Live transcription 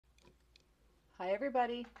Hi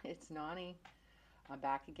everybody, it's Nani. I'm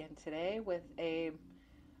back again today with a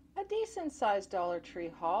decent sized Dollar Tree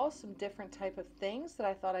haul, some different type of things that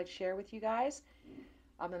I thought I'd share with you guys.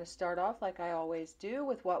 I'm going to start off like I always do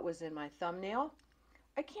with what was in my thumbnail.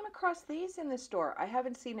 I came across these in the store. I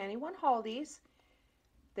haven't seen anyone haul these.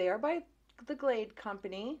 They are by the Glade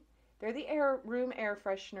Company. They're the room air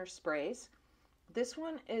freshener sprays. This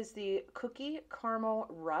one is the Cookie Caramel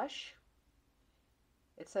Rush.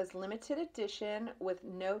 It says limited edition with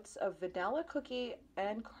notes of vanilla cookie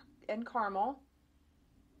and caramel.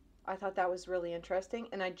 I thought that was really interesting,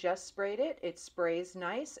 and I just sprayed it. It sprays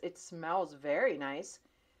nice. It smells very nice.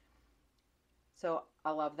 So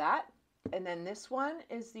I love that. And then this one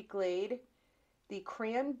is the Glade, the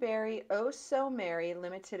Cranberry Oh So Merry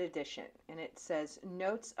limited edition, and it says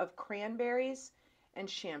notes of cranberries and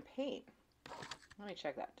champagne. Let me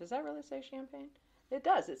check that. Does that really say champagne? It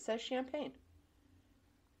does. It says champagne.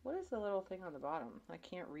 What is the little thing on the bottom? I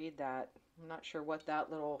can't read that. I'm not sure what that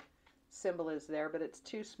little symbol is there, but it's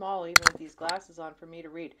too small even with these glasses on for me to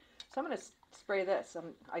read. So I'm going to spray this.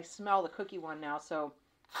 I smell the cookie one now, so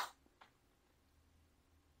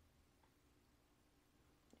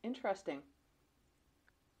interesting.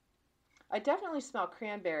 I definitely smell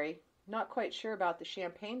cranberry. Not quite sure about the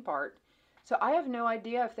champagne part. So I have no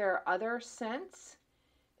idea if there are other scents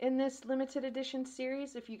in this limited edition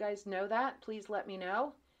series. If you guys know that, please let me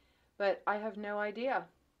know. But I have no idea.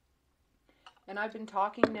 And I've been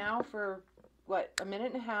talking now for what, a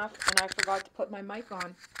minute and a half, and I forgot to put my mic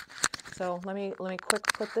on. So let me quick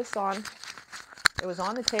put this on. It was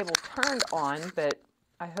on the table turned on, but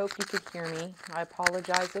I hope you could hear me. I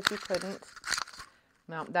apologize if you couldn't.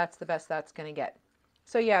 No, that's the best that's going to get.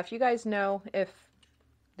 So yeah, if you guys know if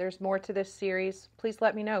there's more to this series, please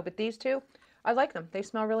let me know. But these two, I like them. They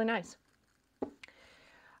smell really nice.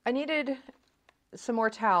 I needed some more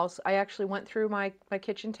towels. I actually went through my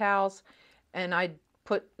kitchen towels, and I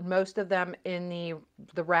put most of them in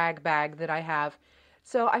the rag bag that I have.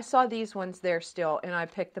 So I saw these ones there still, and I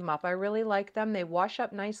picked them up. I really like them. They wash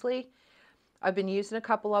up nicely. I've been using a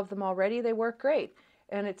couple of them already. They work great.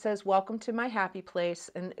 And it says, welcome to my happy place.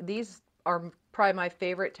 And these are probably my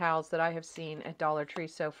favorite towels that I have seen at Dollar Tree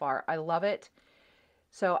so far. I love it.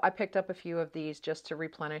 So I picked up a few of these just to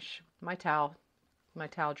replenish my towel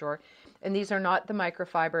drawer. And these are not the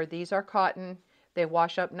microfiber. These are cotton. They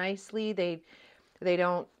wash up nicely. They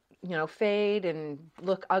don't, fade and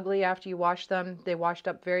look ugly after you wash them. They washed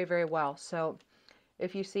up very, very well. So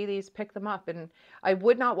if you see these, pick them up. And I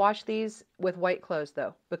would not wash these with white clothes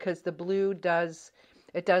though, because the blue does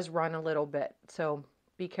run a little bit. So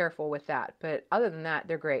be careful with that. But other than that,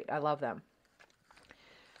 they're great. I love them.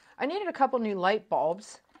 I needed a couple new light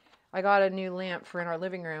bulbs. I got a new lamp for in our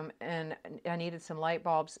living room, and I needed some light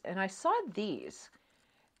bulbs, and I saw these,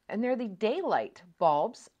 and they're the daylight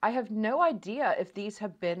bulbs. I have no idea if these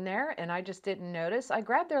have been there, and I just didn't notice. I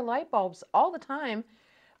grab their light bulbs all the time,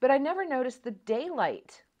 but I never noticed the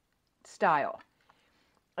daylight style.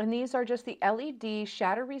 And these are just the LED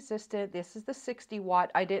shatter resistant. This is the 60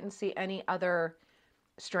 watt. I didn't see any other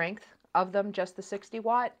strength of them, just the 60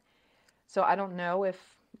 watt. So I don't know if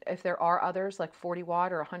there are others like 40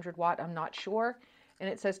 watt or 100 watt, I'm not sure. And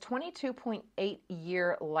it says 22.8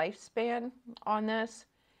 year lifespan on this.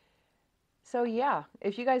 So yeah,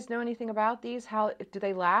 if you guys know anything about these, how do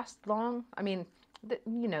they last long? I mean, they're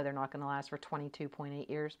not going to last for 22.8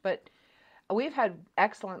 years, but we've had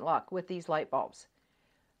excellent luck with these light bulbs.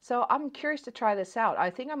 So I'm curious to try this out. I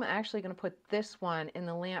think I'm actually going to put this one in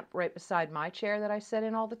the lamp right beside my chair that I sit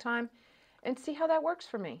in all the time and see how that works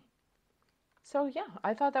for me. So yeah,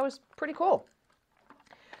 I thought that was pretty cool.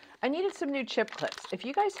 I needed some new chip clips. If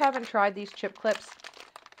you guys haven't tried these chip clips,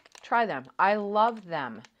 try them. I love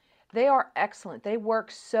them. They are excellent. They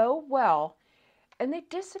work so well, and they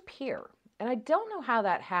disappear. And I don't know how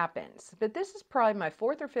that happens, but this is probably my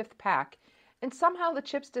 4th or 5th pack, and somehow the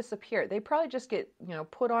chips disappear. They probably just get,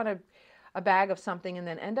 put on a bag of something and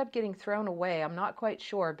then end up getting thrown away. I'm not quite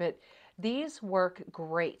sure, but these work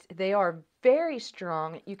great. They are very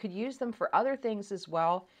strong. You could use them for other things as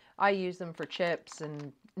well. I use them for chips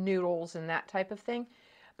and noodles and that type of thing,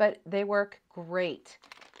 but they work great.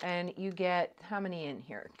 And you get, how many in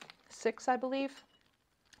here? 6, I believe.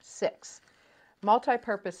 6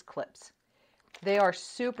 multi-purpose clips. They are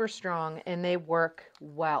super strong and they work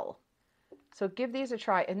well. So give these a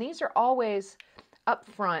try. And these are always up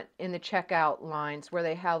front in the checkout lines where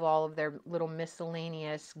they have all of their little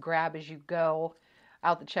miscellaneous grab as you go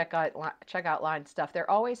out the checkout line stuff. They're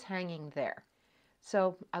always hanging there.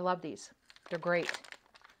 So I love these. They're great.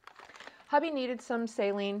 Hubby needed some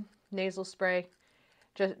saline nasal spray.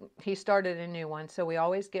 Just he started a new one, so we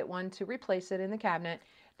always get one to replace it in the cabinet.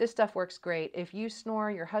 This stuff works great. If you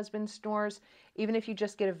snore, your husband snores, even if you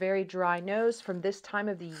just get a very dry nose from this time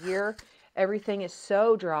of the year, everything is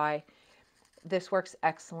so dry. This works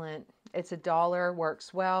excellent. It's $1,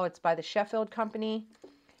 works well. It's by the Sheffield Company.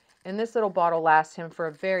 And this little bottle lasts him for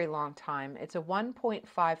a very long time. It's a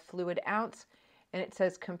 1.5 fluid ounce, and it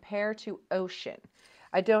says compare to Ocean.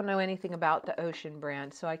 I don't know anything about the Ocean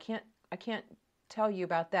brand, so I can't tell you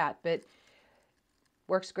about that, but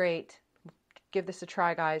works great. Give this a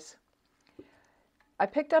try, guys. I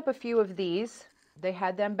picked up a few of these. They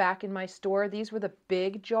had them back in my store. These were the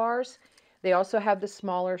big jars. They also have the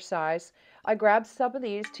smaller size. I grabbed some of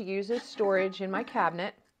these to use as storage in my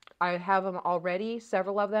cabinet. I have them already,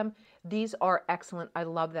 several of them. These are excellent. I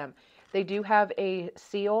love them. They do have a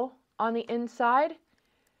seal on the inside.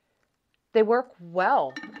 They work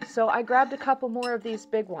well. So I grabbed a couple more of these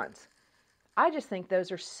big ones. I just think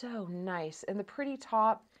those are so nice. And the pretty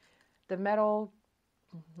top, the metal,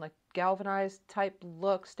 like galvanized type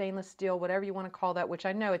look, stainless steel, whatever you want to call that, which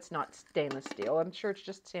I know it's not stainless steel. I'm sure it's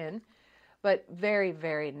just tin. But very,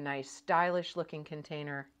 very nice, stylish looking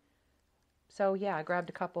container. So yeah, I grabbed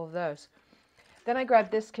a couple of those. Then I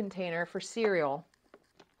grabbed this container for cereal.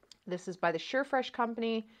 This is by the SureFresh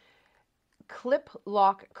Company. Clip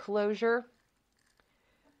lock closure.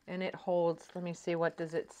 And it holds, let me see, what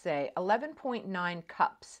does it say? 11.9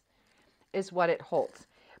 cups is what it holds.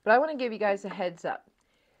 But I want to give you guys a heads up.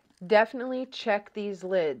 Definitely check these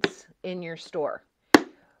lids in your store.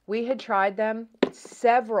 We had tried them,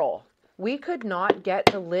 several. We could not get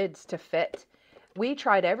the lids to fit. We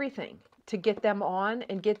tried everything to get them on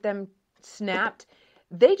and get them snapped.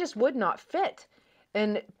 They just would not fit.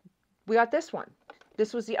 And we got this one.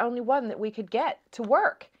 This was the only one that we could get to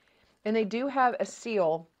work. And they do have a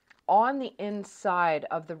seal on the inside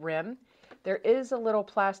of the rim. There is a little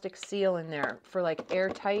plastic seal in there for like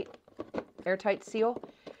airtight seal.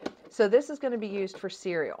 So this is going to be used for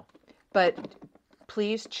cereal. But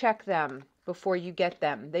please check them before you get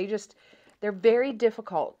them. They're very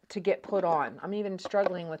difficult to get put on. I'm even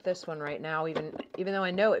struggling with this one right now, even though I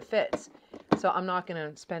know it fits. So I'm not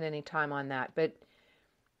going to spend any time on that, but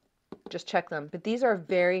just check them. But these are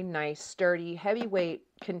very nice, sturdy, heavyweight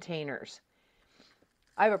containers.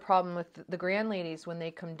 I have a problem with the grand ladies when they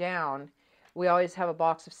come down. We always have a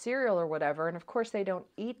box of cereal or whatever, and of course they don't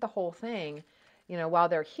eat the whole thing, while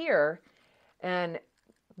they're here, and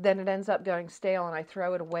then it ends up going stale and I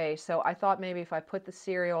throw it away. So I thought maybe if I put the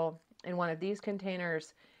cereal in one of these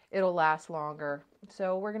containers, it'll last longer.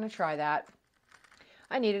 So we're going to try that.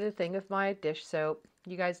 I needed a thing of my dish soap.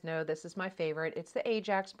 You guys know this is my favorite. It's the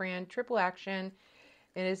Ajax brand, Triple Action.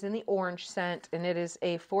 It is in the orange scent, and it is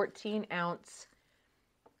a 14-ounce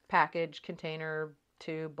package, container,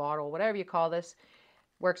 tube, bottle, whatever you call this.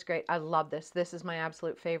 Works great. I love this. This is my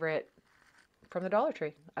absolute favorite from the Dollar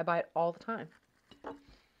Tree. I buy it all the time.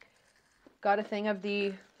 Got a thing of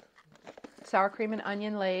the sour cream and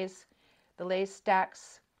onion Lay's. The Lay's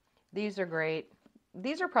stacks. These are great.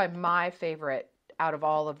 These are probably my favorite out of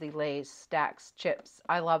all of the Lay's stacks chips.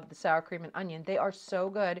 I love the sour cream and onion. They are so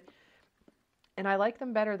good. And I like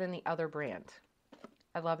them better than the other brand.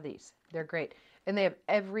 I love these. They're great. And they have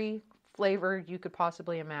every flavor you could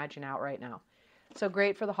possibly imagine out right now. So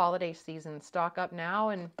great for the holiday season. Stock up now,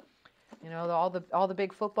 and all the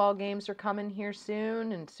big football games are coming here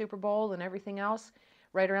soon, and Super Bowl and everything else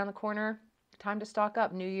right around the corner. Time to stock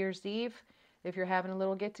up. New Year's Eve, if you're having a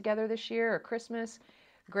little get together this year, or Christmas,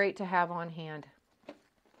 great to have on hand.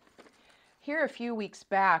 Here a few weeks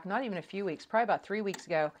back, not even a few weeks, probably about 3 weeks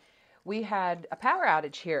ago, we had a power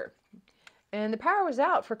outage here, and the power was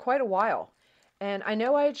out for quite a while. And I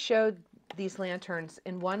know I had showed these lanterns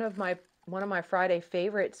in one of my Friday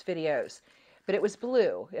favorites videos, but it was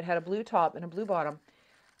blue. It had a blue top and a blue bottom.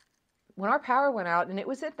 When our power went out, and it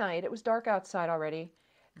was at night, it was dark outside already,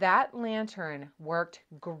 that lantern worked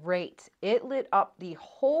great. It lit up the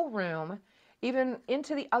whole room, even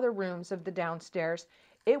into the other rooms of the downstairs.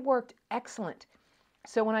 It worked excellent.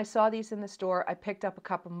 So when I saw these in the store, I picked up a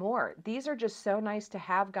couple more. These are just so nice to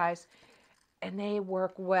have, guys, and they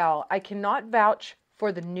work well. I cannot vouch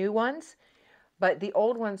for the new ones, but the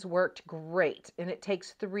old ones worked great. And it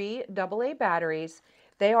takes 3 AA batteries.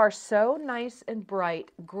 They are so nice and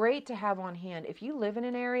bright, great to have on hand. If you live in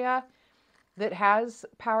an area that has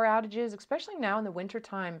power outages, especially now in the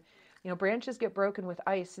wintertime, branches get broken with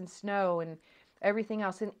ice and snow and everything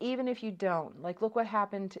else. And even if you don't, like look what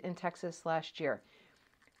happened in Texas last year.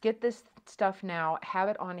 Get this stuff now, have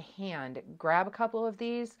it on hand. Grab a couple of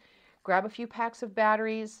these, grab a few packs of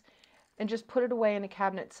batteries, and just put it away in a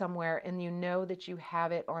cabinet somewhere, and you know that you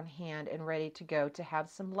have it on hand and ready to go to have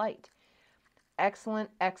some light. Excellent,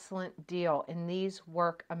 excellent deal. And these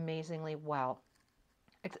work amazingly well.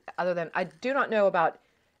 Other than, I do not know about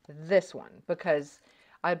this one because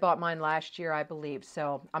I bought mine last year, I believe.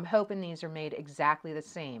 So I'm hoping these are made exactly the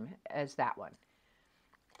same as that one.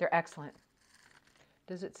 They're excellent.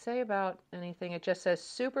 Does it say about anything? It just says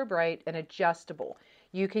super bright and adjustable.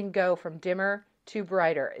 You can go from dimmer to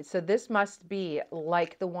brighter. So this must be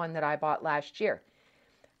like the one that I bought last year.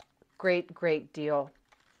 Great, great deal.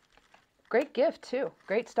 Great gift too.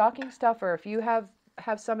 Great stocking stuffer. If you have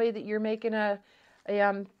somebody that you're making a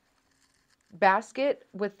basket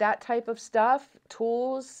with that type of stuff,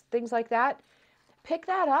 tools, things like that, pick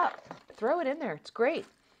that up. Throw it in there. It's great.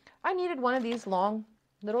 I needed one of these long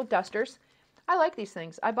little dusters. I like these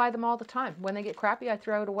things. I buy them all the time. When they get crappy, I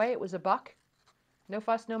throw it away. It was $1. No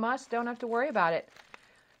fuss, no muss. Don't have to worry about it.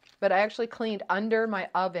 But I actually cleaned under my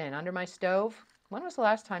oven, under my stove. When was the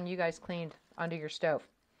last time you guys cleaned under your stove?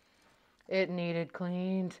 It needed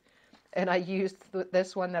cleaned. And I used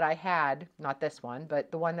this one that I had, not this one,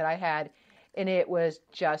 but the one that I had, and it was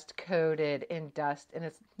just coated in dust. And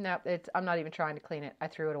I'm not even trying to clean it. I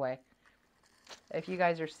threw it away. If you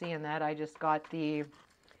guys are seeing that, I just got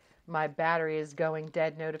my battery is going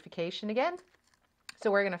dead notification again.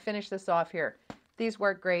 So we're going to finish this off here. These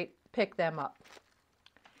work great. Pick them up.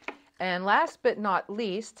 And last but not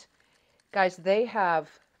least, guys, they have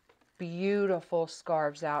beautiful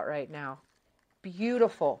scarves out right now.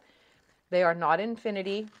 Beautiful. They are not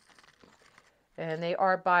Infinity, and they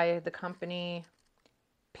are by the company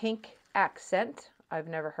Pink Accent. I've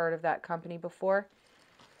never heard of that company before.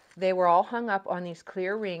 They were all hung up on these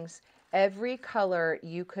clear rings. Every color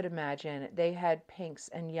you could imagine. They had pinks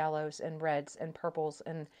and yellows and reds and purples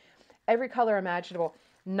and every color imaginable.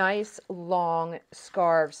 Nice long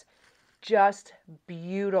scarves. Just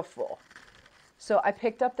beautiful. So I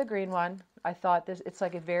picked up the green one. I thought it's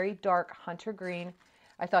like a very dark hunter green.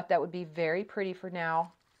 I thought that would be very pretty for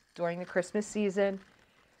now during the Christmas season.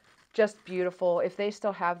 Just beautiful. If they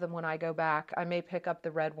still have them when I go back, I may pick up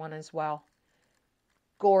the red one as well.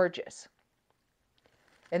 Gorgeous.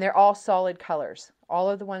 And they're all solid colors. All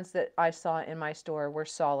of the ones that I saw in my store were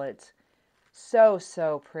solids. So,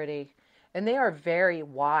 so pretty. And they are very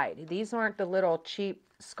wide. These aren't the little cheap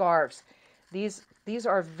scarves. These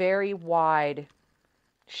are very wide,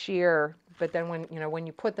 sheer, but then when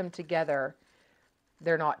you put them together,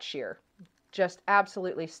 they're not sheer. Just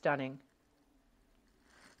absolutely stunning.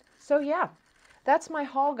 So yeah, that's my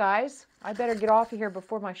haul, guys. I better get off of here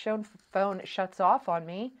before my phone shuts off on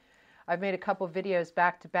me. I've made a couple videos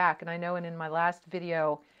back to back, and I know in my last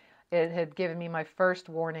video it had given me my first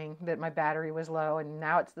warning that my battery was low, and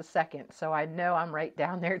now it's the second, so I know I'm right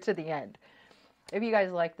down there to the end. If you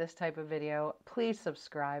guys like this type of video, please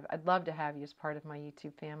subscribe. I'd love to have you as part of my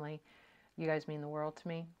YouTube family. You guys mean the world to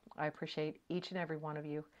me. I appreciate each and every one of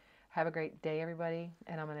you. Have a great day, everybody,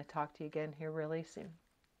 and I'm going to talk to you again here really soon.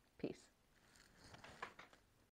 Peace.